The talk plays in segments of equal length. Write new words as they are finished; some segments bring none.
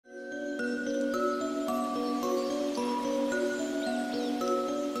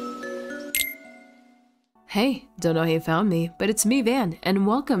Hey, don't know how you found me, but it's me, Van, and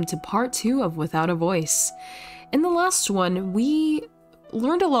welcome to part 2 of Without a Voice. In the last one, we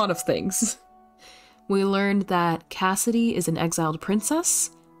learned a lot of things. We learned that Cassidy is an exiled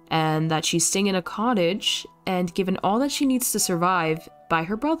princess, and that she's staying in a cottage and given all that she needs to survive by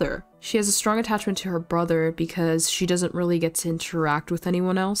her brother. She has a strong attachment to her brother because she doesn't really get to interact with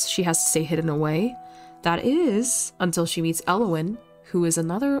anyone else. She has to stay hidden away. That is, until she meets Elowin, who is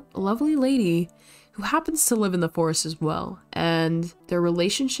another lovely lady who happens to live in the forest as well, and their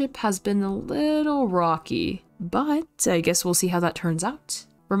relationship has been a little rocky, but I guess we'll see how that turns out.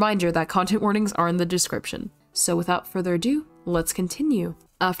 Reminder that content warnings are in the description. So without further ado, let's continue.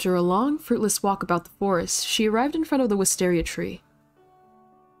 After a long, fruitless walk about the forest, she arrived in front of the wisteria tree.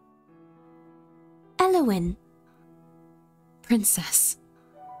 Elowin. Princess.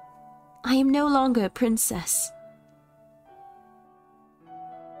 I am no longer a princess.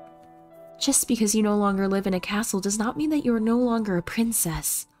 Just because you no longer live in a castle does not mean that you are no longer a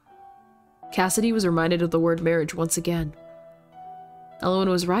princess. Cassidy was reminded of the word marriage once again. Elowin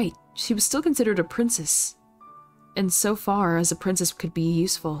was right. She was still considered a princess, and so far as a princess could be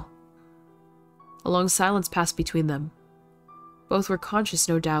useful. A long silence passed between them. Both were conscious,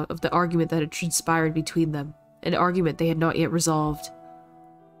 no doubt, of the argument that had transpired between them, an argument they had not yet resolved.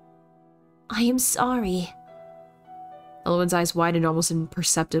 I am sorry. Elowin's eyes widened almost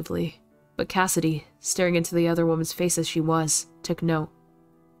imperceptibly. But Cassidy, staring into the other woman's face as she was, took note.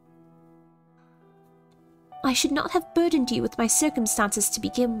 I should not have burdened you with my circumstances to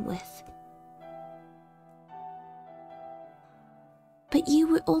begin with. But you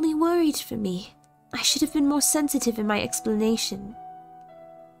were only worried for me. I should have been more sensitive in my explanation.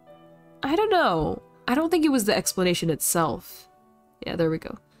 I don't know. I don't think it was the explanation itself. Yeah, there we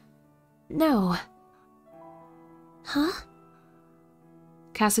go. No. Huh?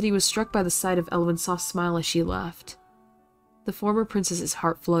 Cassidy was struck by the sight of Elowin's soft smile as she laughed. The former princess's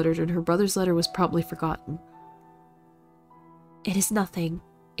heart fluttered, and her brother's letter was promptly forgotten. It is nothing.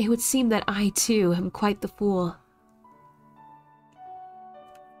 It would seem that I, too, am quite the fool.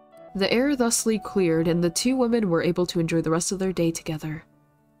 The air thusly cleared, and the two women were able to enjoy the rest of their day together.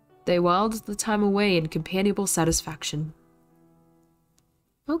 They whiled the time away in companionable satisfaction.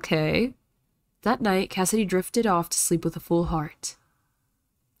 Okay. That night, Cassidy drifted off to sleep with a full heart.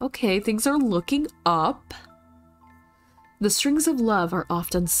 Okay, things are looking up. The strings of love are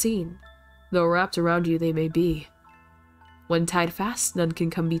oft unseen, though wrapped around you they may be. When tied fast, none can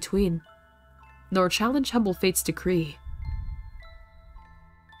come between, nor challenge humble fate's decree.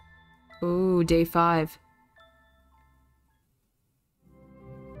 Ooh, day 5.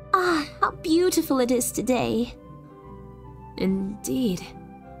 Ah, how beautiful it is today. Indeed.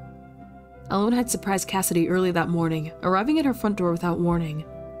 Elowin had surprised Cassidy early that morning, arriving at her front door without warning.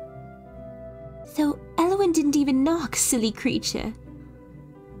 So Elowin didn't even knock, silly creature.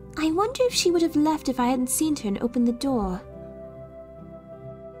 I wonder if she would have left if I hadn't seen her and opened the door.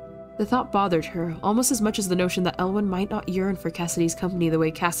 The thought bothered her, almost as much as the notion that Elowin might not yearn for Cassidy's company the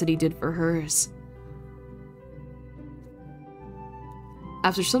way Cassidy did for hers.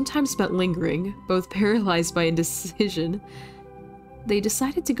 After some time spent lingering, both paralyzed by indecision, they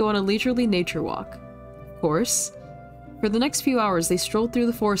decided to go on a leisurely nature walk. Of course. For the next few hours, they strolled through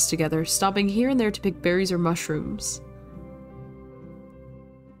the forest together, stopping here and there to pick berries or mushrooms.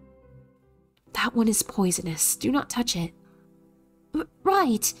 That one is poisonous. Do not touch it.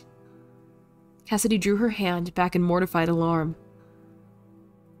 Right. Cassidy drew her hand back in mortified alarm.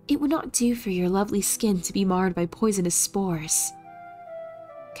 It would not do for your lovely skin to be marred by poisonous spores.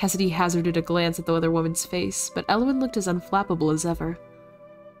 Cassidy hazarded a glance at the other woman's face, but Elowin looked as unflappable as ever.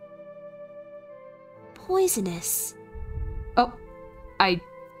 Poisonous. Oh,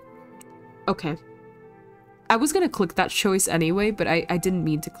 okay. I was gonna click that choice anyway, but I didn't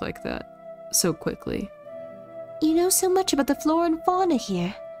mean to click that so quickly. You know so much about the flora and fauna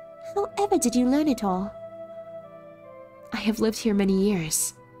here. However did you learn it all? I have lived here many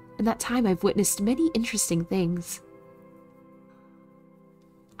years. In that time I've witnessed many interesting things.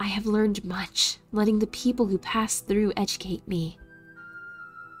 I have learned much, letting the people who pass through educate me.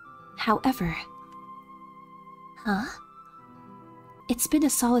 However... Huh? It's been a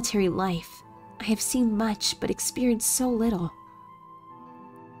solitary life. I have seen much, but experienced so little.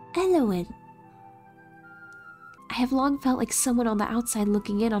 Elowin. I have long felt like someone on the outside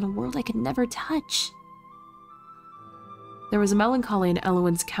looking in on a world I could never touch. There was a melancholy in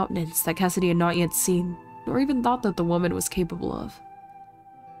Elowin's countenance that Cassidy had not yet seen, nor even thought that the woman was capable of.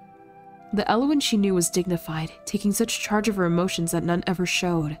 The Elowin she knew was dignified, taking such charge of her emotions that none ever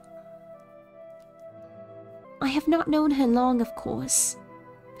showed. I have not known her long, of course.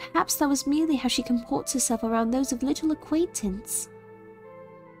 Perhaps that was merely how she comports herself around those of little acquaintance.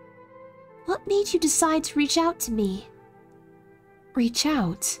 What made you decide to reach out to me? Reach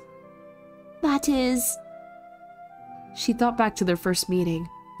out? That is... She thought back to their first meeting,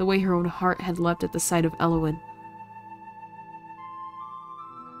 the way her own heart had leapt at the sight of Elowen.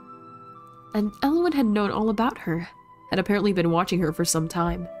 And Elowen had known all about her, had apparently been watching her for some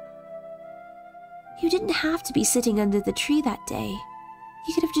time. You didn't have to be sitting under the tree that day.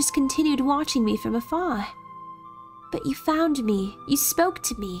 You could have just continued watching me from afar. But you found me, you spoke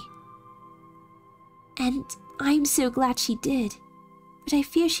to me. And I'm so glad she did. But I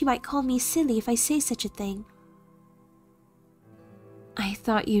fear she might call me silly if I say such a thing. I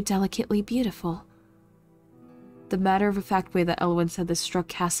thought you delicately beautiful. The matter-of-fact way that Elowen said this struck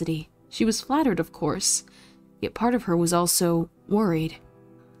Cassidy. She was flattered, of course, yet part of her was also worried.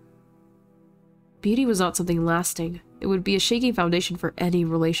 Beauty was not something lasting. It would be a shaky foundation for any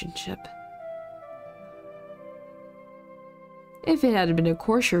relationship. If it had been a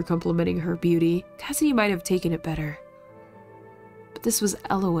courtier complimenting her beauty, Cassidy might have taken it better. But this was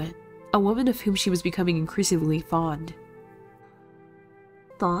Elowen, a woman of whom she was becoming increasingly fond.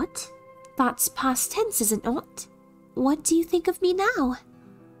 Thought? That's past tense, is it not? What do you think of me now?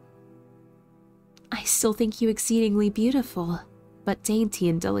 I still think you exceedingly beautiful, but dainty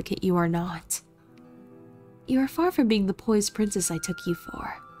and delicate you are not. You are far from being the poised princess I took you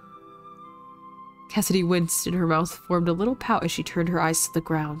for. Cassidy winced and her mouth formed a little pout as she turned her eyes to the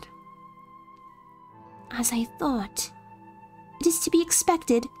ground. As I thought. It is to be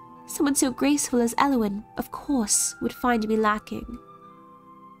expected. Someone so graceful as Elowen, of course, would find me lacking.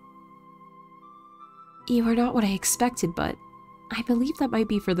 You are not what I expected, but I believe that might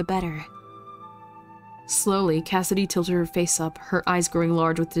be for the better. Slowly, Cassidy tilted her face up, her eyes growing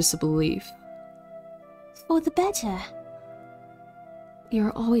large with disbelief. For the better?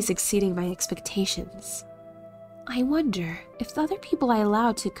 You're always exceeding my expectations. I wonder if the other people I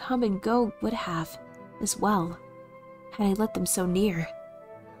allowed to come and go would have, as well, had I let them so near.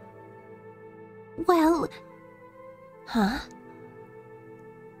 Well... Huh?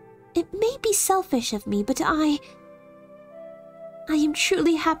 It may be selfish of me, but I am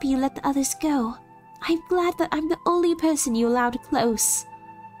truly happy you let the others go. I'm glad that I'm the only person you allowed close.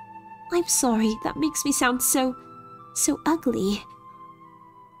 I'm sorry, that makes me sound so ugly.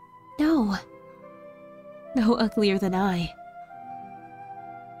 No. No uglier than I.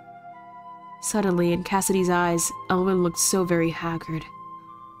 Suddenly, in Cassidy's eyes, Elowen looked so very haggard.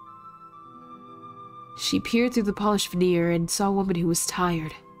 She peered through the polished veneer and saw a woman who was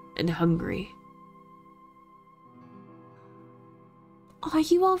tired and hungry. Are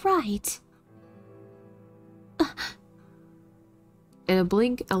you all right? In a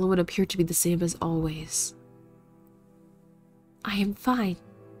blink, Elowen appeared to be the same as always. I am fine.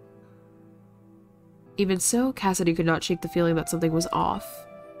 Even so, Cassidy could not shake the feeling that something was off.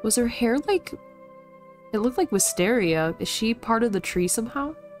 Was her hair like... It looked like wisteria. Is she part of the tree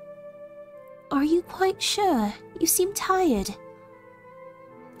somehow? Are you quite sure? You seem tired.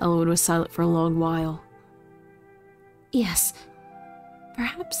 Elowen was silent for a long while. Yes.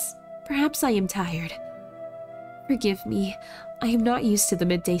 Perhaps I am tired. Forgive me. I am not used to the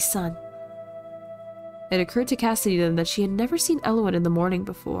midday sun. It occurred to Cassidy then that she had never seen Elowen in the morning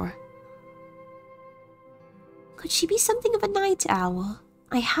before. Could she be something of a night owl?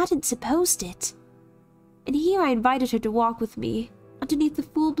 I hadn't supposed it. And here I invited her to walk with me, underneath the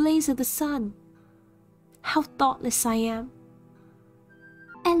full blaze of the sun. How thoughtless I am.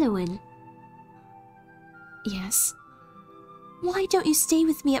 Elowen. Yes? Why don't you stay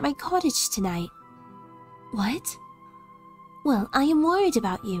with me at my cottage tonight? What? Well, I am worried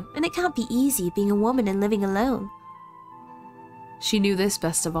about you, and it can't be easy being a woman and living alone. She knew this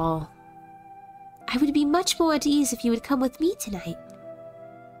best of all. I would be much more at ease if you would come with me tonight.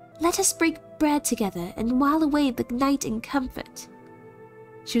 Let us break bread together and while away the night in comfort.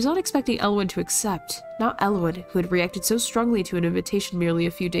 She was not expecting Elowen to accept, not Elowen, who had reacted so strongly to an invitation merely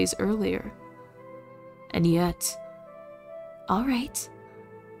a few days earlier. And yet... All right.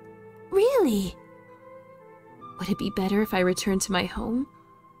 Really? Would it be better if I returned to my home?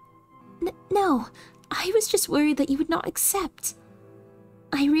 No, I was just worried that you would not accept.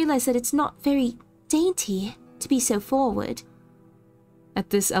 I realize that it's not very dainty to be so forward. At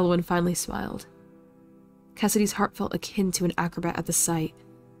this, Elowen finally smiled. Cassidy's heart felt akin to an acrobat at the sight,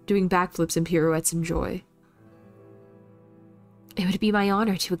 doing backflips and pirouettes in joy. It would be my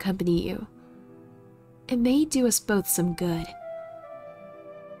honor to accompany you. It may do us both some good.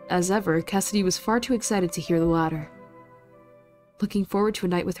 As ever, Cassidy was far too excited to hear the latter. Looking forward to a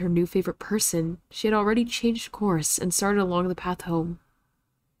night with her new favorite person, she had already changed course and started along the path home.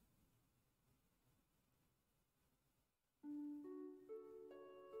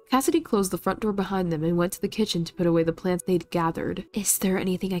 Cassidy closed the front door behind them and went to the kitchen to put away the plants they'd gathered. Is there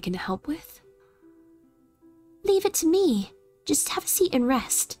anything I can help with? Leave it to me. Just have a seat and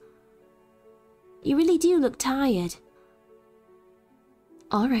rest. You really do look tired.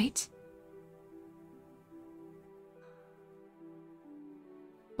 All right.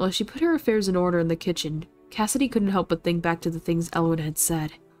 While she put her affairs in order in the kitchen, Cassidy couldn't help but think back to the things Elwyn had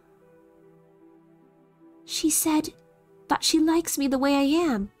said. She said that she likes me the way I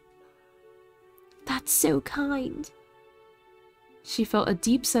am. That's so kind. She felt a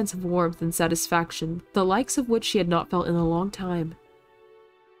deep sense of warmth and satisfaction, the likes of which she had not felt in a long time.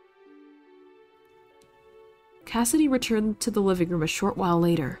 Cassidy returned to the living room a short while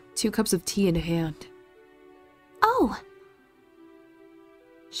later, 2 cups of tea in hand. Oh!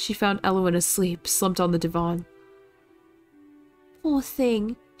 She found Elwyn asleep, slumped on the divan. Poor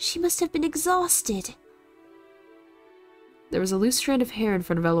thing. She must have been exhausted. There was a loose strand of hair in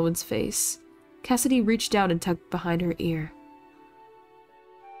front of Elwyn's face. Cassidy reached down and tugged behind her ear.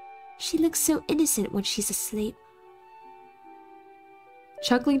 She looks so innocent when she's asleep.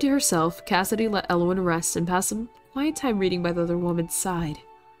 Chuckling to herself, Cassidy let Elwyn rest and passed some quiet time reading by the other woman's side.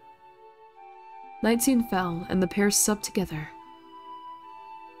 Night soon fell, and the pair supped together.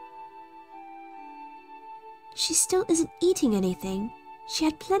 She still isn't eating anything. She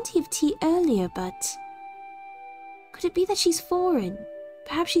had plenty of tea earlier, but... Could it be that she's foreign?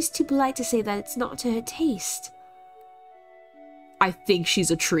 Perhaps she's too polite to say that it's not to her taste. I think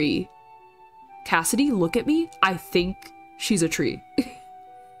she's a tree. Cassidy, look at me. I think she's a tree.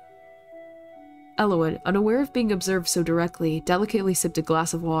 Elwyn, unaware of being observed so directly, delicately sipped a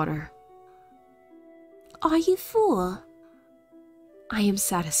glass of water. Are you full? I am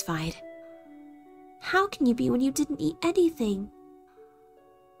satisfied. How can you be when you didn't eat anything?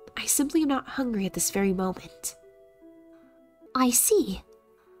 I simply am not hungry at this very moment. I see.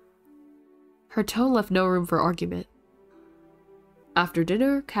 Her tone left no room for argument. After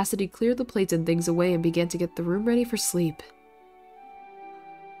dinner, Cassidy cleared the plates and things away and began to get the room ready for sleep.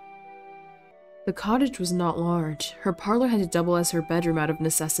 The cottage was not large. Her parlor had to double as her bedroom out of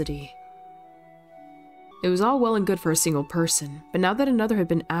necessity. It was all well and good for a single person, but now that another had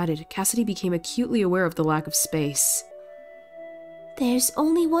been added, Cassidy became acutely aware of the lack of space. There's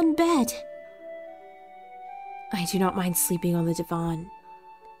only one bed. I do not mind sleeping on the divan.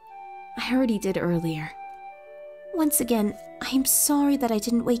 I already did earlier. Once again, I am sorry that I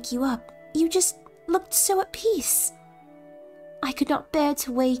didn't wake you up. You just looked so at peace. I could not bear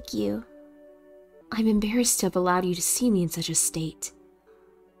to wake you. I'm embarrassed to have allowed you to see me in such a state.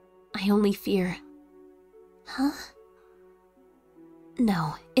 I only fear... Huh?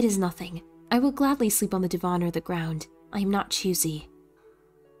 No, it is nothing. I will gladly sleep on the divan or the ground. I am not choosy.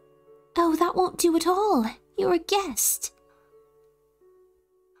 Oh, that won't do at all. You're a guest.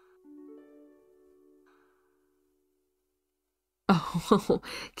 Oh,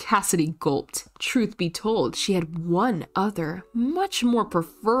 Cassidy gulped. Truth be told, she had one other, much more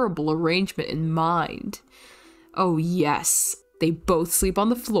preferable arrangement in mind. Oh yes, they both sleep on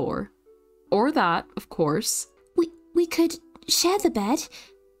the floor. Or that, of course. We could share the bed.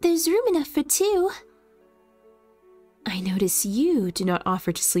 There's room enough for 2. I notice you do not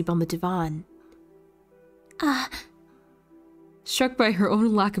offer to sleep on the divan. Struck by her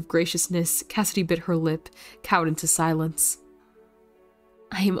own lack of graciousness, Cassidy bit her lip, cowed into silence.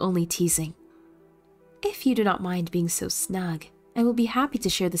 I am only teasing. If you do not mind being so snug, I will be happy to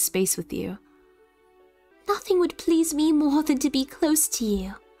share the space with you. Nothing would please me more than to be close to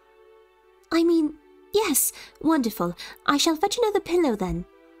you. I mean, yes, wonderful. I shall fetch another pillow then.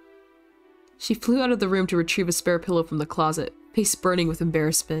 She flew out of the room to retrieve a spare pillow from the closet, face burning with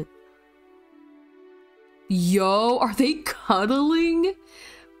embarrassment. Yo, are they cuddling?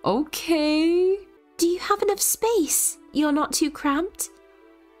 Okay. Do you have enough space? You're not too cramped?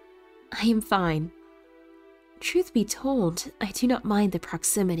 I am fine. Truth be told, I do not mind the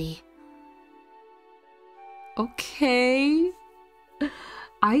proximity. Okay.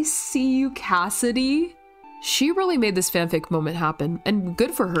 I see you, Cassidy. She really made this fanfic moment happen, and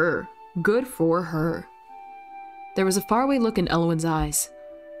good for her. Good for her. There was a faraway look in Elwyn's eyes.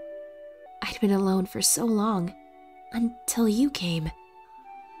 I'd been alone for so long, until you came.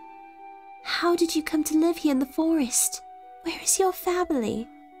 How did you come to live here in the forest? Where is your family?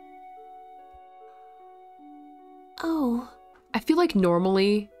 Oh. I feel like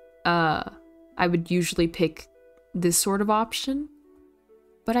normally, I would usually pick this sort of option,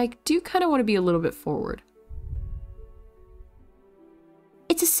 but I do kind of want to be a little bit forward.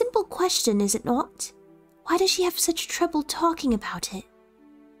 It's a simple question, is it not? Why does she have such trouble talking about it?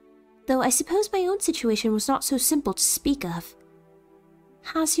 Though I suppose my own situation was not so simple to speak of.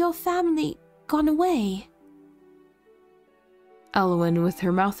 Has your family gone away? Elowen, with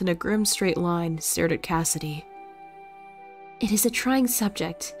her mouth in a grim straight line, stared at Cassidy. It is a trying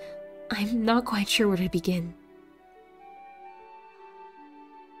subject. I'm not quite sure where to begin.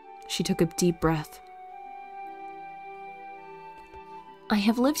 She took a deep breath. I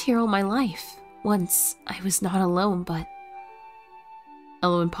have lived here all my life. Once, I was not alone, but...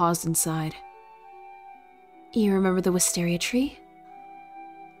 Elowen paused and sighed. You remember the wisteria tree?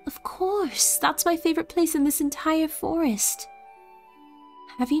 Of course, that's my favorite place in this entire forest.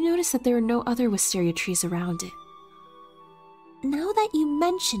 Have you noticed that there are no other wisteria trees around it? Now that you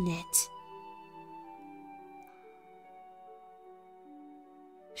mention it...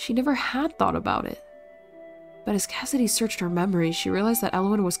 She never had thought about it. But as Cassidy searched her memories, she realized that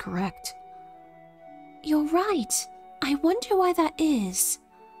Elowen was correct. You're right. I wonder why that is.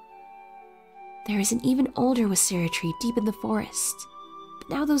 There is an even older wisteria tree deep in the forest. But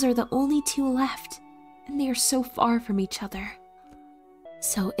now those are the only two left, and they are so far from each other.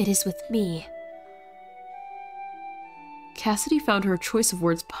 So it is with me. Cassidy found her choice of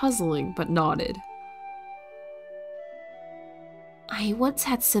words puzzling, but nodded. I once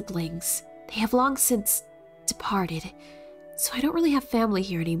had siblings. They have long since departed, so I don't really have family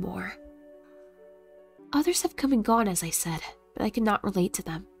here anymore. Others have come and gone, as I said, but I cannot relate to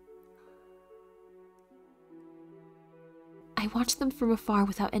them. I watched them from afar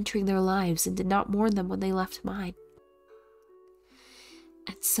without entering their lives and did not mourn them when they left mine.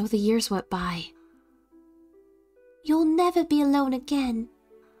 And so the years went by. You'll never be alone again.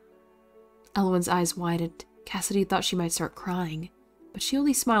 Elowen's eyes widened. Cassidy thought she might start crying, but she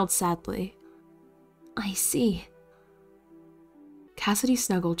only smiled sadly. I see. Cassidy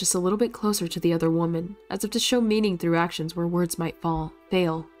snuggled just a little bit closer to the other woman, as if to show meaning through actions where words might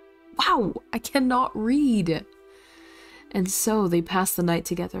fail. Wow, I cannot read! And so they passed the night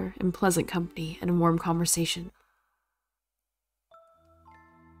together in pleasant company and warm conversation.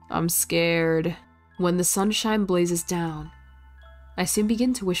 I'm scared. When the sunshine blazes down, I soon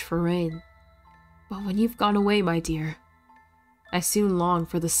begin to wish for rain. But when you've gone away, my dear, I soon long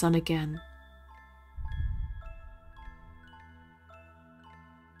for the sun again.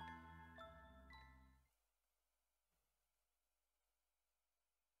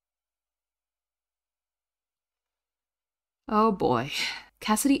 Oh boy.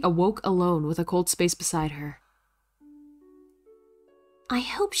 Cassidy awoke alone with a cold space beside her. I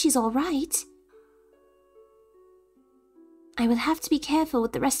hope she's all right. I will have to be careful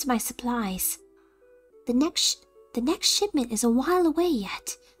with the rest of my supplies. The next shipment is a while away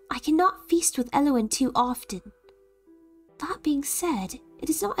yet. I cannot feast with Elowen too often. That being said, it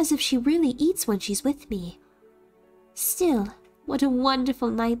is not as if she really eats when she's with me. Still, what a wonderful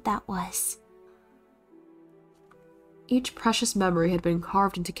night that was. Each precious memory had been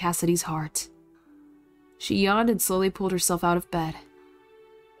carved into Cassidy's heart. She yawned and slowly pulled herself out of bed.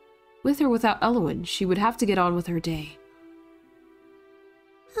 With or without Elowen, she would have to get on with her day.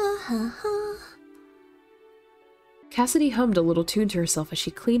 Cassidy hummed a little tune to herself as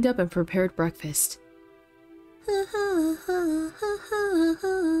she cleaned up and prepared breakfast.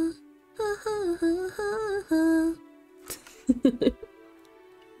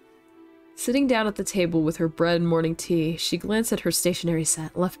 Sitting down at the table with her bread and morning tea, she glanced at her stationery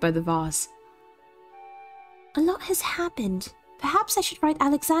set left by the vase. A lot has happened. Perhaps I should write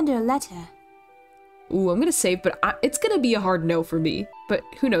Alexander a letter. Ooh, I'm gonna say, but it's gonna be a hard no for me. But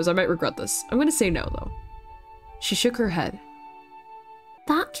who knows, I might regret this. I'm gonna say no, though. She shook her head.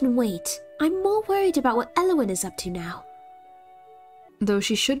 That can wait. I'm more worried about what Elowen is up to now. Though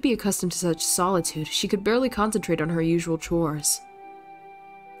she should be accustomed to such solitude, she could barely concentrate on her usual chores.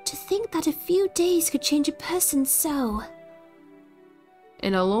 To think that a few days could change a person so...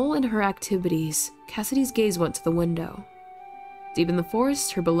 In a lull in her activities, Cassidy's gaze went to the window. Deep in the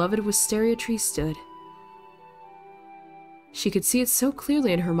forest, her beloved wisteria tree stood. She could see it so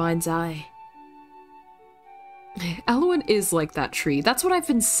clearly in her mind's eye. Elowen is like that tree. That's what I've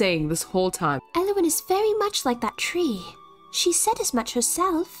been saying this whole time. Elowen is very much like that tree. She said as much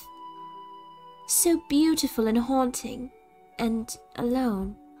herself. So beautiful and haunting, and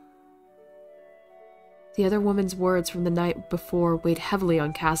alone. The other woman's words from the night before weighed heavily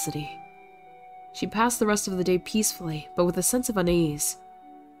on Cassidy. She passed the rest of the day peacefully, but with a sense of unease.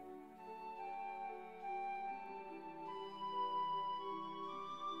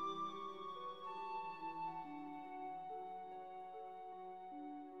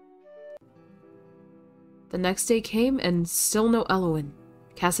 The next day came, and still no Elowen.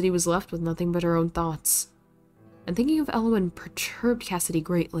 Cassidy was left with nothing but her own thoughts. And thinking of Elowen perturbed Cassidy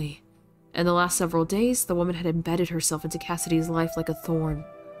greatly. In the last several days, the woman had embedded herself into Cassidy's life like a thorn.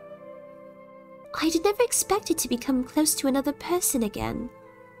 I'd never expected to become close to another person again.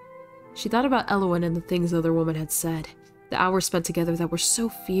 She thought about Elwyn and the things the other woman had said, the hours spent together that were so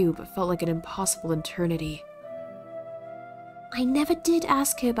few but felt like an impossible eternity. I never did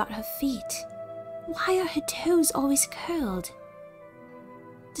ask her about her feet. Why are her toes always curled?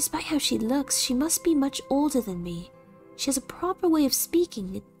 Despite how she looks, she must be much older than me. She has a proper way of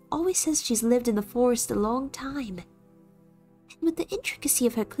speaking. It always says she's lived in the forest a long time. And with the intricacy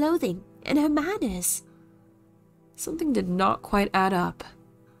of her clothing and her manners. Something did not quite add up.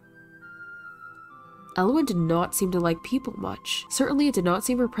 Elwyn did not seem to like people much. Certainly it did not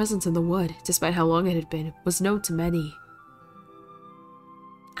seem her presence in the wood, despite how long it had been, was known to many.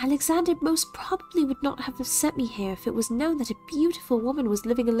 Alexander most probably would not have sent me here if it was known that a beautiful woman was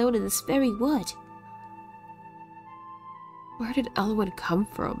living alone in this very wood. Where did Elwyn come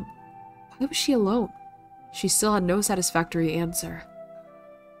from? Why was she alone? She still had no satisfactory answer.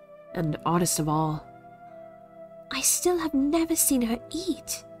 And oddest of all, I still have never seen her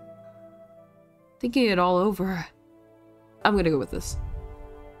eat. Thinking it all over, I'm gonna go with this.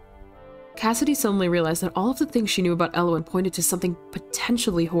 Cassidy suddenly realized that all of the things she knew about Elwyn pointed to something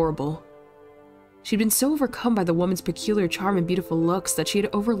potentially horrible. She'd been so overcome by the woman's peculiar charm and beautiful looks that she had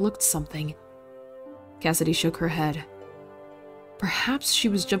overlooked something. Cassidy shook her head. Perhaps she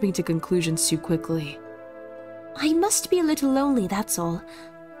was jumping to conclusions too quickly. I must be a little lonely, that's all.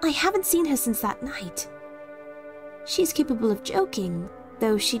 I haven't seen her since that night. She is capable of joking,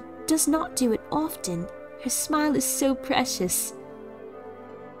 though she does not do it often. Her smile is so precious.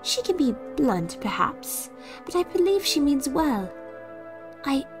 She can be blunt, perhaps, but I believe she means well.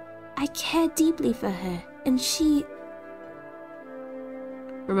 I care deeply for her, and she...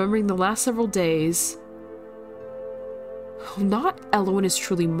 Remembering the last several days... Not Elwyn is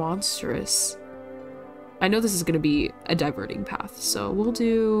truly monstrous. I know this is going to be a diverting path, so we'll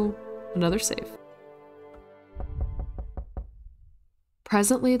do another save.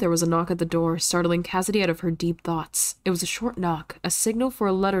 Presently, there was a knock at the door, startling Cassidy out of her deep thoughts. It was a short knock, a signal for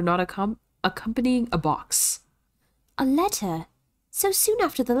a letter not accompanying a box. A letter? So soon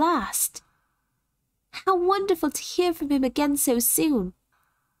after the last? How wonderful to hear from him again so soon.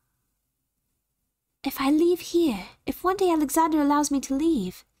 If I leave here, if one day Alexander allows me to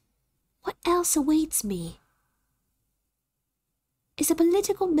leave, what else awaits me? Is a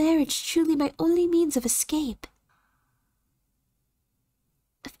political marriage truly my only means of escape?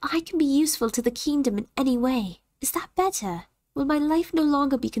 If I can be useful to the kingdom in any way, is that better? Will my life no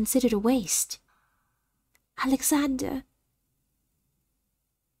longer be considered a waste? Alexander.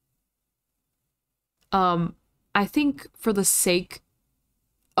 I think for the sake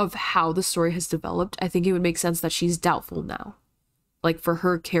of how the story has developed, I think it would make sense that she's doubtful now. Like, for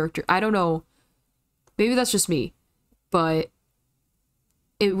her character. I don't know. Maybe that's just me. But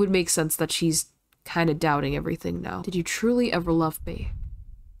it would make sense that she's kind of doubting everything now. Did you truly ever love me?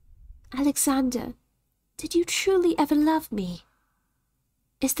 Alexander, did you truly ever love me?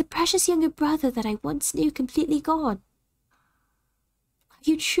 Is the precious younger brother that I once knew completely gone? Are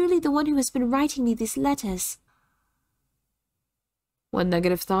you truly the one who has been writing me these letters? One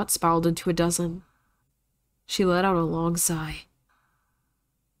negative thought spiraled into a dozen. She let out a long sigh.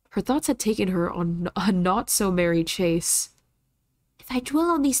 Her thoughts had taken her on a not-so-merry chase. If I dwell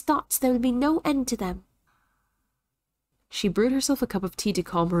on these thoughts, there will be no end to them. She brewed herself a cup of tea to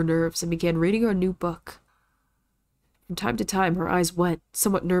calm her nerves and began reading her new book. From time to time, her eyes went,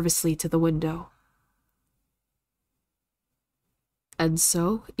 somewhat nervously, to the window. And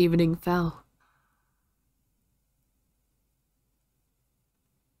so, evening fell.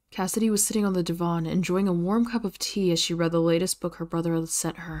 Cassidy was sitting on the divan, enjoying a warm cup of tea as she read the latest book her brother had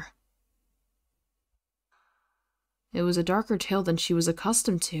sent her. It was a darker tale than she was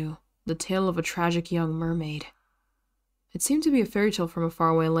accustomed to, the tale of a tragic young mermaid. It seemed to be a fairy tale from a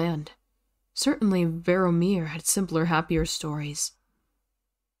faraway land. Certainly, Veromir had simpler, happier stories.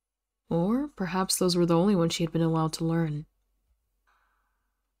 Or perhaps those were the only ones she had been allowed to learn.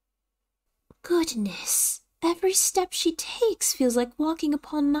 Goodness, every step she takes feels like walking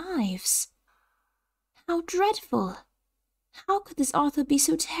upon knives. How dreadful! How could this author be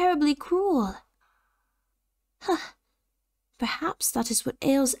so terribly cruel? Huh, perhaps that is what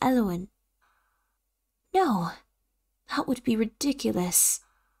ails Elwyn. No, that would be ridiculous.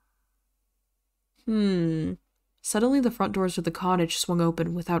 Suddenly the front doors of the cottage swung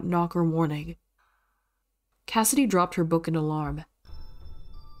open without knock or warning. Cassidy dropped her book in alarm.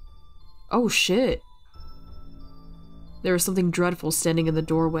 Oh shit! There was something dreadful standing in the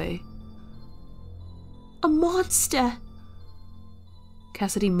doorway. A monster!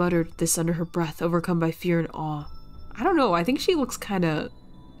 Cassidy muttered this under her breath, overcome by fear and awe. I don't know, I think she looks kinda...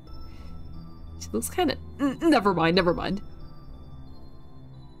 Never mind, never mind.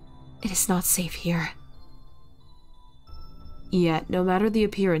 It is not safe here. Yet, no matter the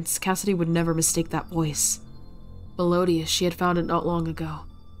appearance, Cassidy would never mistake that voice. Melodious, she had found it not long ago.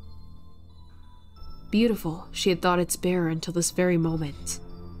 Beautiful, she had thought its bearer until this very moment.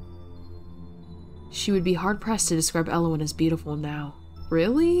 She would be hard-pressed to describe Elowen as beautiful now.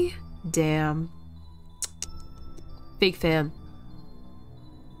 Really? Damn. Fake fan.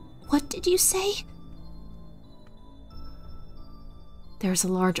 What did you say? There is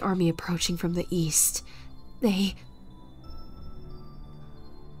a large army approaching from the east. They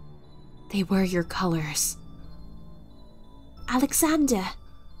wear your colors. Alexander!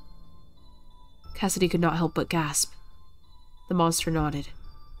 Cassidy could not help but gasp. The monster nodded.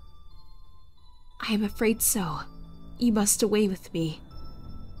 I am afraid so. You must away with me.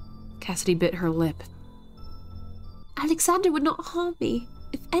 Cassidy bit her lip. Alexander would not harm me.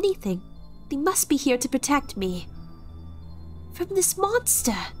 If anything, they must be here to protect me. From this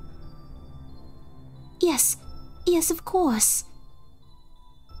monster. Yes, of course.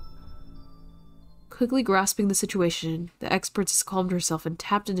 Quickly grasping the situation, the ex-princess calmed herself and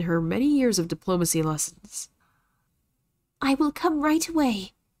tapped into her many years of diplomacy lessons. I will come right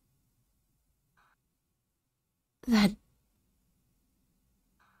away. Then...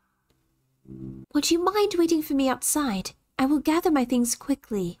 Would you mind waiting for me outside? I will gather my things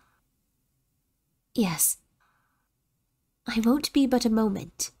quickly. Yes. I won't be but a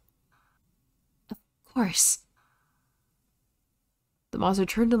moment. Of course. The monster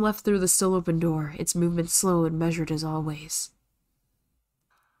turned and left through the still open door, its movement slow and measured as always.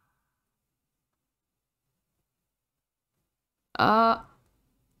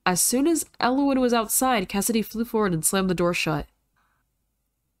 As soon as Elowen was outside, Cassidy flew forward and slammed the door shut.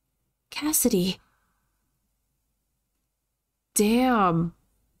 Cassidy. Damn.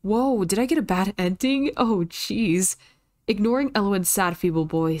 Whoa, did I get a bad ending? Oh, jeez. Ignoring Elowen's sad, feeble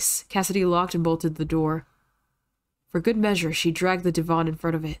voice, Cassidy locked and bolted the door. For good measure, she dragged the divan in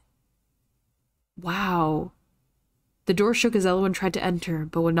front of it. Wow. The door shook as Elowen tried to enter,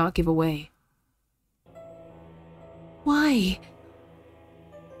 but would not give away. Why?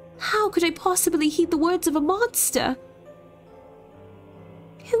 How could I possibly heed the words of a monster?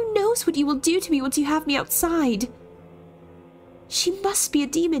 Who knows what you will do to me once you have me outside? She must be a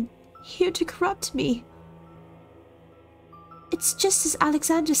demon, here to corrupt me. It's just as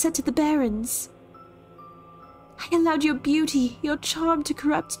Alexander said to the barons. I allowed your beauty, your charm to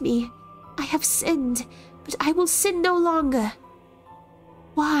corrupt me. I have sinned, but I will sin no longer.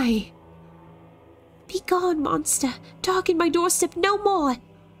 Why? Be gone, monster. Darken my doorstep no more.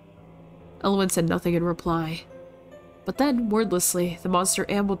 Elowen said nothing in reply. But then, wordlessly, the monster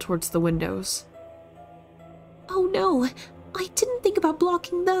ambled towards the windows. Oh no, I didn't think about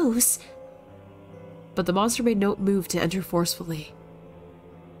blocking those. But the monster made no move to enter forcefully.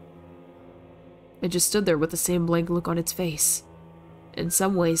 It just stood there with the same blank look on its face. In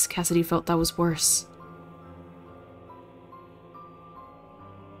some ways, Cassidy felt that was worse.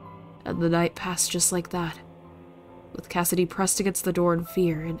 And the night passed just like that, with Cassidy pressed against the door in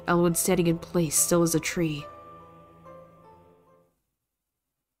fear and Elowen standing in place still as a tree.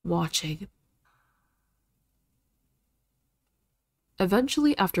 Watching.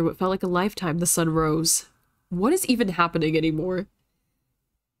 Eventually, after what felt like a lifetime, the sun rose. What is even happening anymore?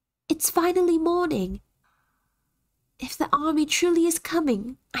 It's finally morning. If the army truly is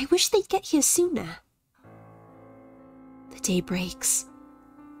coming, I wish they'd get here sooner. The day breaks.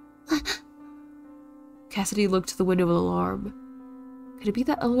 Cassidy looked to the window in alarm. Could it be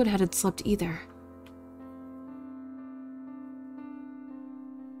that Elowen hadn't slept either?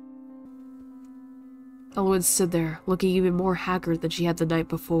 Elowen stood there, looking even more haggard than she had the night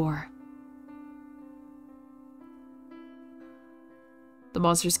before. The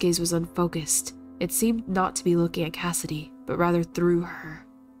monster's gaze was unfocused. It seemed not to be looking at Cassidy, but rather through her.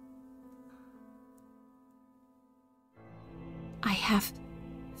 I have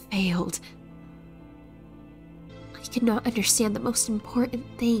failed. I could not understand the most important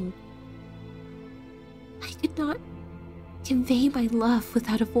thing. I could not convey my love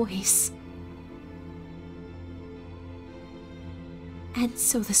without a voice. And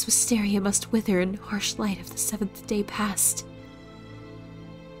so this wisteria must wither in harsh light of the seventh day past.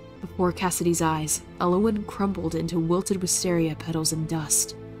 Before Cassidy's eyes, Elowen crumbled into wilted wisteria petals and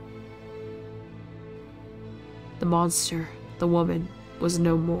dust. The monster, the woman, was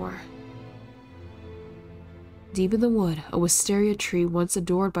no more. Deep in the wood, a wisteria tree once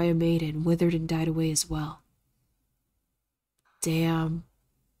adored by a maiden withered and died away as well. Damn.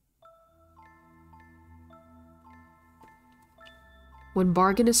 When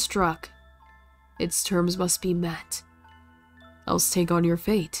bargain is struck, its terms must be met, else take on your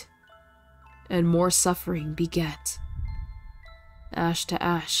fate, and more suffering beget. Ash to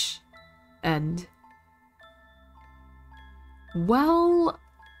ash, end. Well,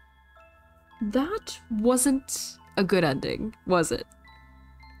 that wasn't a good ending, was it?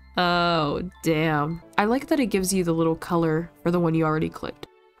 Oh, damn. I like that it gives you the little color for the one you already clicked.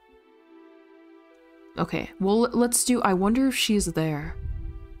 Okay, well, let's do I wonder if she's there.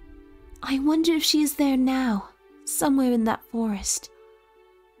 I wonder if she is there now, somewhere in that forest.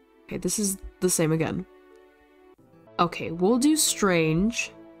 Okay, this is the same again. Okay, we'll do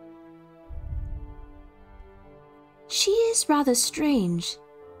strange. She is rather strange.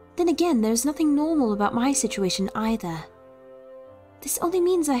 Then again, there's nothing normal about my situation either. This only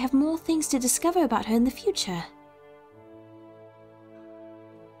means I have more things to discover about her in the future.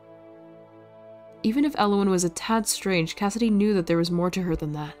 Even if Elwyn was a tad strange, Cassidy knew that there was more to her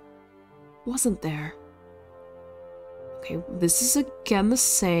than that. Wasn't there? Okay, this is again the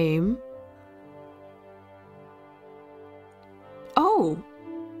same. Oh!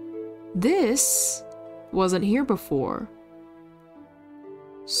 This wasn't here before.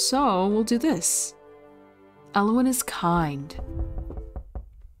 So, we'll do this. Elwyn is kind.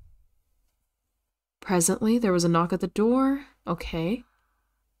 Presently, there was a knock at the door. Okay.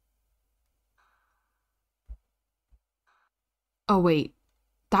 Oh, wait.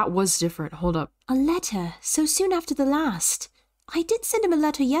 That was different. Hold up. A letter, so soon after the last. I did send him a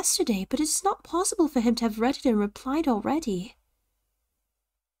letter yesterday, but it's not possible for him to have read it and replied already.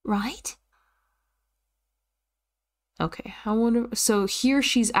 Right? Okay, I wonder... So here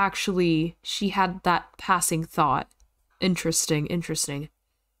she had that passing thought. Interesting, interesting.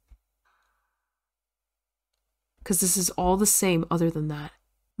 Because this is all the same other than that.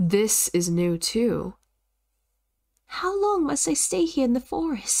 This is new too. How long must I stay here in the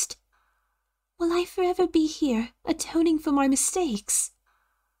forest? Will I forever be here, atoning for my mistakes?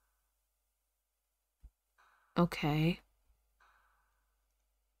 Okay.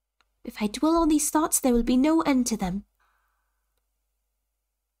 If I dwell on these thoughts, there will be no end to them.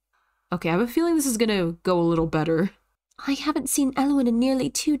 Okay, I have a feeling this is gonna go a little better. I haven't seen Elwyn in nearly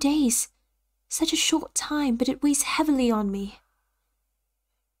 2 days. Such a short time, but it weighs heavily on me.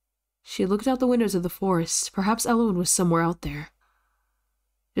 She looked out the windows of the forest. Perhaps Elwyn was somewhere out there.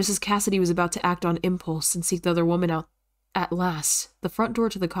 Just as Cassidy was about to act on impulse and seek the other woman out, at last, the front door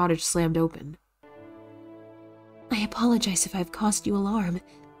to the cottage slammed open. I apologize if I've caused you alarm,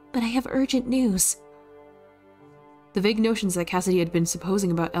 but I have urgent news. The vague notions that Cassidy had been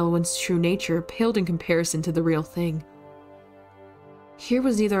supposing about Elwyn's true nature paled in comparison to the real thing. Here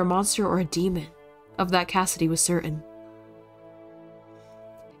was neither a monster or a demon. Of that Cassidy was certain.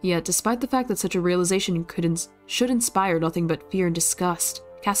 Yet, despite the fact that such a realization should inspire nothing but fear and disgust,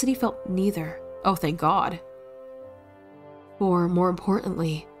 Cassidy felt neither. Oh, thank God. For, more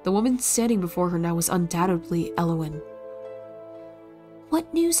importantly, the woman standing before her now was undoubtedly Elwyn.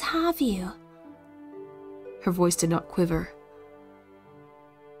 What news have you? Her voice did not quiver.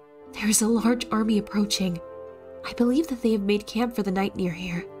 There is a large army approaching. I believe that they have made camp for the night near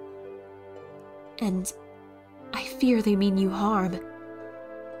here. And I fear they mean you harm.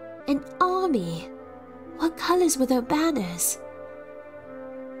 An army? What colors were their banners?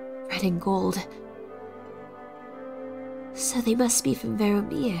 Red and gold. So they must be from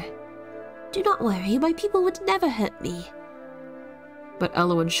Veromir. Do not worry, my people would never hurt me. But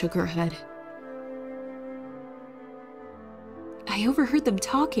Elwyn shook her head. I overheard them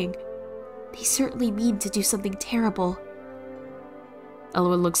talking. They certainly mean to do something terrible.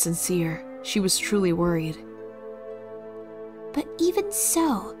 Elwyn looked sincere. She was truly worried. But even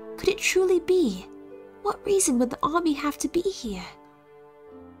so, could it truly be? What reason would the army have to be here?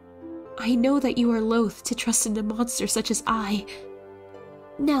 I know that you are loath to trust in a monster such as I.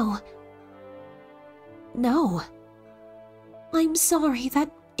 No. No. I'm sorry, that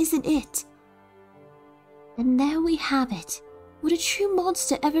isn't it. And there we have it. Would a true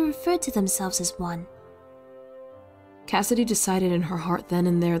monster ever refer to themselves as one? Cassidy decided in her heart then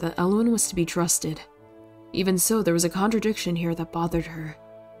and there that Elwyn was to be trusted. Even so, there was a contradiction here that bothered her.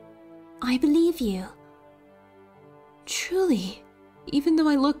 I believe you. Truly, even though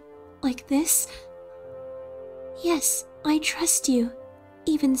I look like this? Yes, I trust you,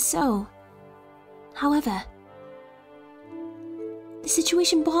 even so. However, the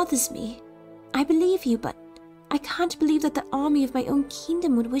situation bothers me. I believe you, but I can't believe that the army of my own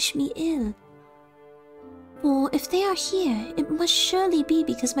kingdom would wish me ill. For if they are here, it must surely be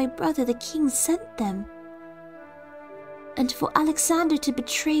because my brother the king sent them. And for Alexander to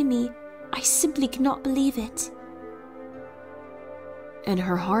betray me, I simply cannot believe it. In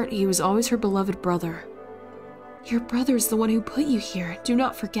her heart, he was always her beloved brother. Your brother is the one who put you here, do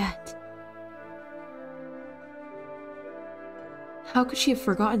not forget. How could she have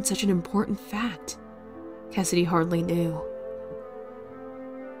forgotten such an important fact? Cassidy hardly knew.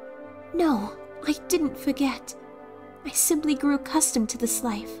 No, I didn't forget. I simply grew accustomed to this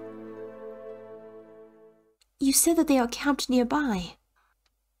life. You said that they are camped nearby.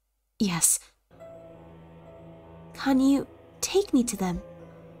 Yes. Can you take me to them?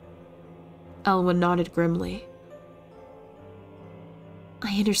 Elwyn nodded grimly.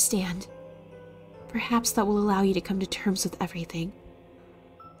 I understand. Perhaps that will allow you to come to terms with everything.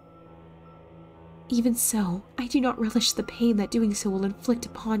 Even so, I do not relish the pain that doing so will inflict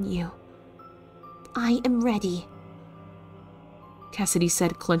upon you. I am ready, Cassidy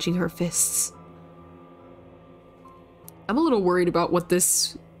said, clenching her fists. I'm a little worried about what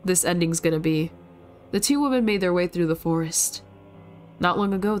this ending's gonna be. The two women made their way through the forest. Not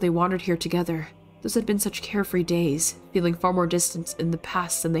long ago, they wandered here together. Those had been such carefree days, feeling far more distant in the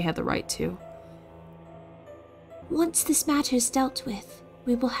past than they had the right to. Once this matter is dealt with,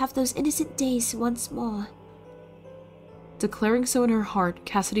 we will have those innocent days once more. Declaring so in her heart,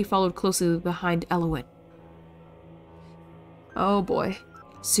 Cassidy followed closely behind Elwyn. Oh boy.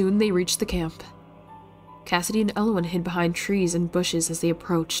 Soon they reached the camp. Cassidy and Elwyn hid behind trees and bushes as they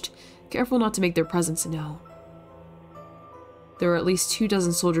approached, careful not to make their presence known. There were at least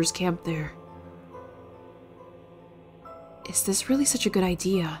 24 soldiers camped there. Is this really such a good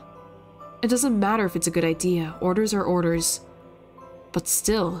idea? It doesn't matter if it's a good idea, orders are orders. But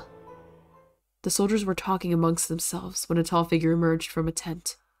still, the soldiers were talking amongst themselves when a tall figure emerged from a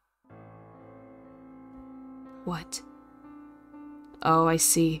tent. What? Oh, I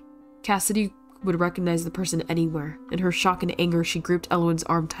see. Cassidy would recognize the person anywhere. In her shock and anger, she gripped Elwyn's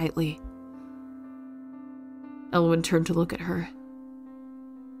arm tightly. Elwyn turned to look at her.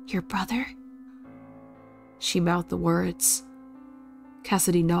 Your brother? She mouthed the words.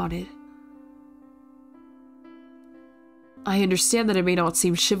 Cassidy nodded. I understand that it may not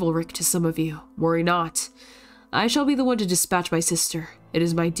seem chivalric to some of you. Worry not. I shall be the one to dispatch my sister. It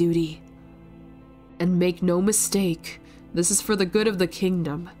is my duty. And make no mistake, this is for the good of the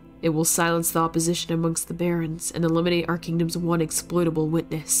kingdom. It will silence the opposition amongst the barons and eliminate our kingdom's one exploitable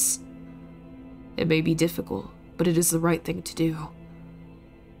witness. It may be difficult, but it is the right thing to do.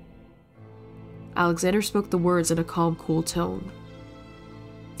 Alexander spoke the words in a calm, cool tone.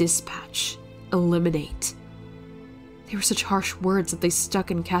 Dispatch. Eliminate. They were such harsh words that they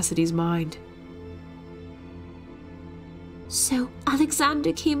stuck in Cassidy's mind. So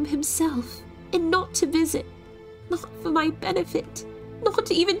Alexander came himself, and not to visit, not for my benefit,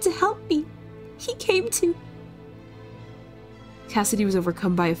 not even to help me. He came to... Cassidy was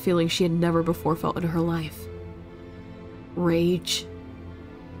overcome by a feeling she had never before felt in her life. Rage.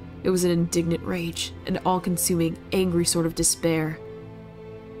 It was an indignant rage, an all-consuming, angry sort of despair.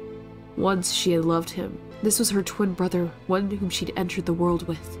 Once she had loved him. This was her twin brother, one whom she'd entered the world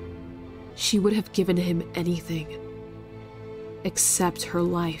with. She would have given him anything. Except her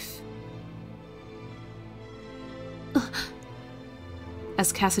life.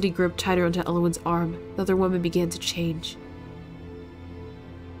 As Cassidy gripped tighter onto Elwyn's arm, the other woman began to change.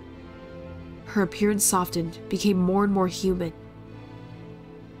 Her appearance softened, became more and more human.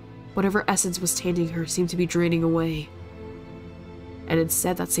 Whatever essence was tainting her seemed to be draining away. And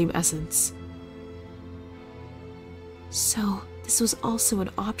instead, that same essence. So, this was also an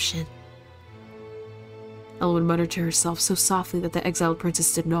option. Elwyn muttered to herself so softly that the exiled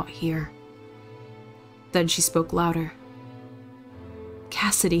princess did not hear. Then she spoke louder.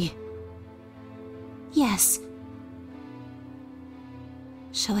 Cassidy. Yes.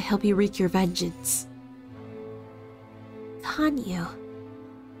 Shall I help you wreak your vengeance? Can you?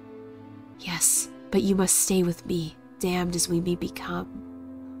 Yes, but you must stay with me, damned as we may become.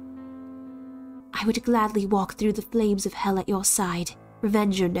 I would gladly walk through the flames of hell at your side,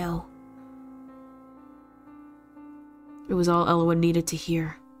 revenge or no. It was all Elwyn needed to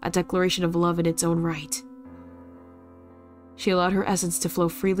hear, a declaration of love in its own right. She allowed her essence to flow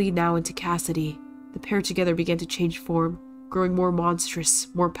freely now into Cassidy. The pair together began to change form, growing more monstrous,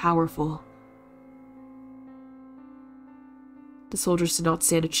 more powerful. The soldiers did not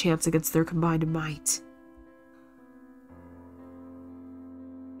stand a chance against their combined might.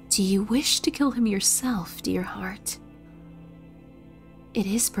 Do you wish to kill him yourself, dear heart? It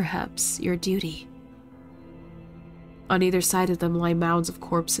is perhaps your duty. On either side of them lie mounds of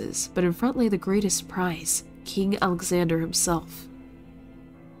corpses, but in front lay the greatest prize, King Alexander himself.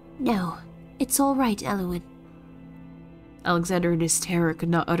 No, it's all right, Elwyn. Alexander in his terror could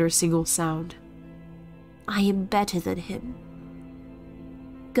not utter a single sound. I am better than him.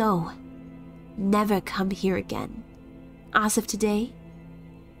 Go. Never come here again. As of today,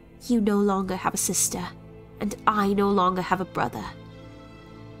 you no longer have a sister, and I no longer have a brother.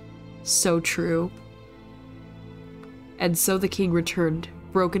 So true. And so the king returned,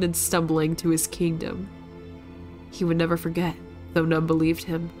 broken and stumbling, to his kingdom. He would never forget, though none believed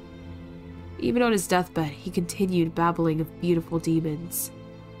him. Even on his deathbed, he continued babbling of beautiful demons.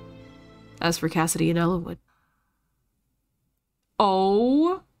 As for Cassidy and Elwood,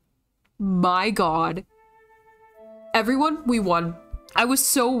 oh my god. Everyone, we won. I was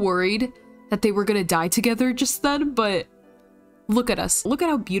so worried that they were gonna die together just then, but look at us. Look at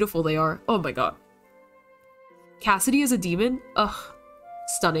how beautiful they are. Oh my god. Cassidy is a demon? Ugh.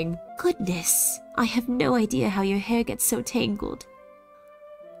 Stunning. Goodness, I have no idea how your hair gets so tangled.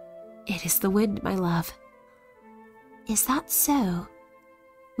 It is the wind, my love. Is that so?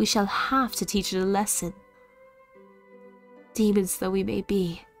 We shall have to teach it a lesson. Demons though we may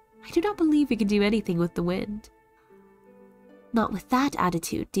be, I do not believe we can do anything with the wind. Not with that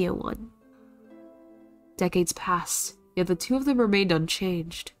attitude, dear one. Decades passed, yet the two of them remained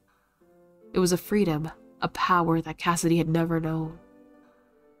unchanged. It was a freedom, a power that Cassidy had never known.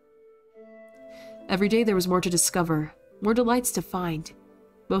 Every day there was more to discover, more delights to find.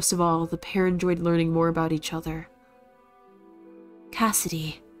 Most of all, the pair enjoyed learning more about each other.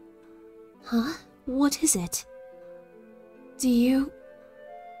 Cassidy. Huh? What is it? Do you...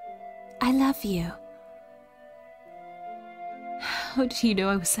 I love you. How did you know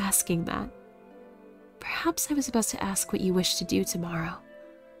I was asking that? Perhaps I was about to ask what you wish to do tomorrow.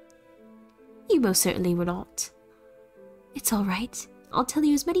 You most certainly were not. It's all right. I'll tell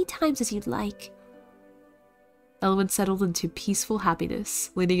you as many times as you'd like. Elwood settled into peaceful happiness,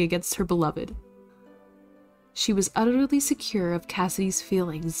 leaning against her beloved. She was utterly secure of Cassidy's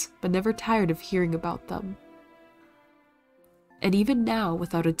feelings, but never tired of hearing about them. And even now,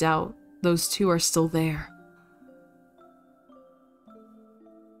 without a doubt, those two are still there.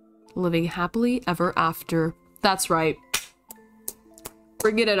 Living happily ever after. That's right.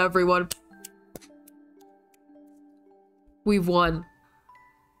 Bring it in, everyone. We've won.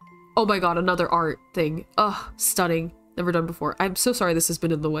 Oh my god, another art thing. Ugh, stunning. Never done before. I'm so sorry this has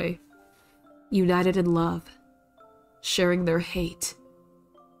been in the way. United in love. Sharing their hate.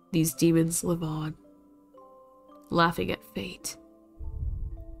 These demons live on. Laughing at fate.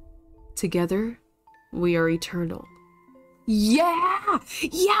 Together, we are eternal. Yeah!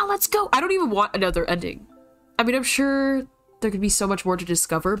 Yeah, let's go! I don't even want another ending. I mean, I'm sure there could be so much more to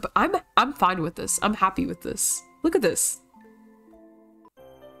discover, but I'm fine with this. I'm happy with this. Look at this.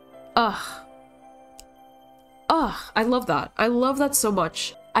 Ugh. Ugh, I love that. I love that so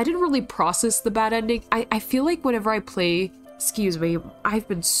much. I didn't really process the bad ending. I feel like whenever I play, excuse me, I've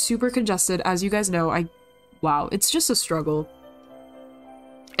been super congested. As you guys know, wow, it's just a struggle.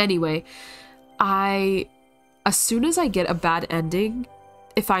 Anyway, as soon as I get a bad ending,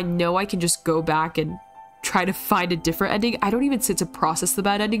 if I know I can just go back and try to find a different ending, I don't even sit to process the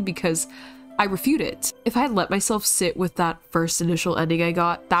bad ending because I refute it. If I had let myself sit with that first initial ending I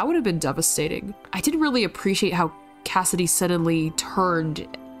got, that would have been devastating. I didn't really appreciate how Cassidy suddenly turned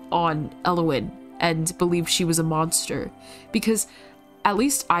on Elwood and believed she was a monster, because at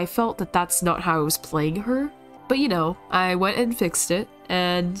least I felt that that's not how I was playing her. But you know, I went and fixed it,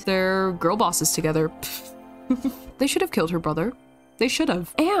 and they're girl bosses together. They should have killed her brother. They should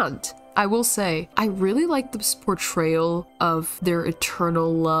have. And I will say, I really like this portrayal of their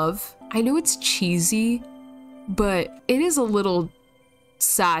eternal love. I know it's cheesy, but it is a little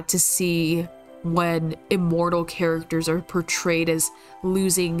sad to see when immortal characters are portrayed as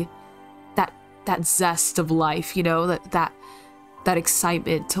losing that zest of life, you know, that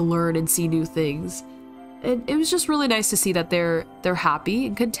excitement to learn and see new things. And it was just really nice to see that they're happy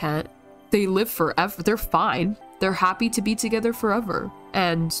and content. They live forever. They're fine. They're happy to be together forever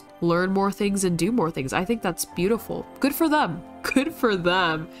and learn more things and do more things. I think that's beautiful. Good for them. Good for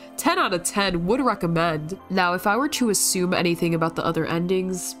them. 10 out of 10 would recommend. Now, if I were to assume anything about the other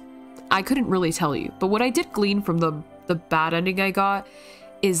endings, I couldn't really tell you. But what I did glean from the bad ending I got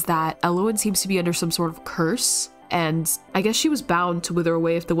is that Elwood seems to be under some sort of curse. And I guess she was bound to wither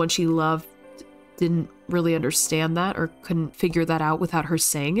away if the one she loved didn't really understand that or couldn't figure that out without her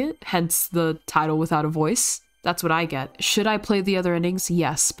saying it. Hence the title Without a Voice. That's what I get. Should I play the other endings?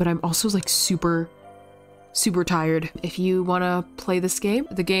 Yes, but I'm also like super tired. If you want to play this game,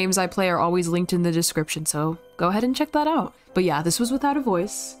 the games I play are always linked in the description, so go ahead and check that out. But yeah, this was Without a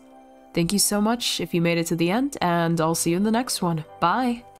Voice. Thank you so much if you made it to the end, and I'll see you in the next one. Bye!